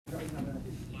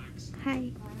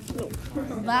Hi.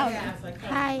 Louder.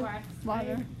 Hi.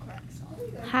 Louder.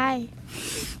 Hi.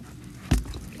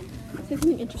 Say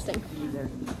something interesting.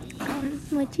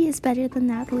 Mochi is better than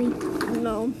Natalie.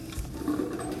 No.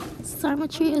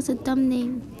 Sarmatri is a dumb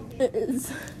name. It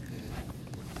is.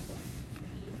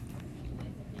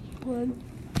 Well,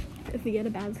 if we get a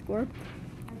bad score,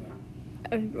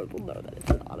 everyone will know that it's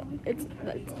not. It's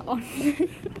on.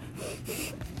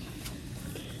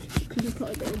 Because you're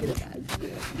probably gonna get a bad score.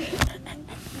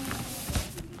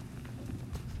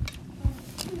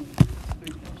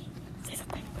 Say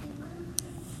something.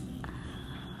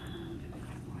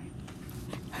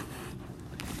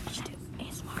 You should do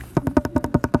ASMR.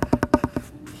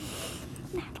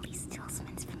 Natalie steals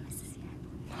mints from Mrs. Yan.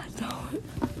 I don't.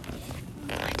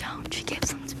 I don't. She gives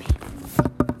them to me.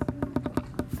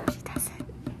 No, she doesn't.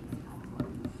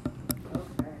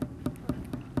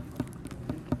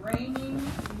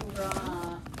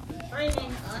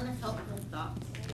 Raining unhelpful.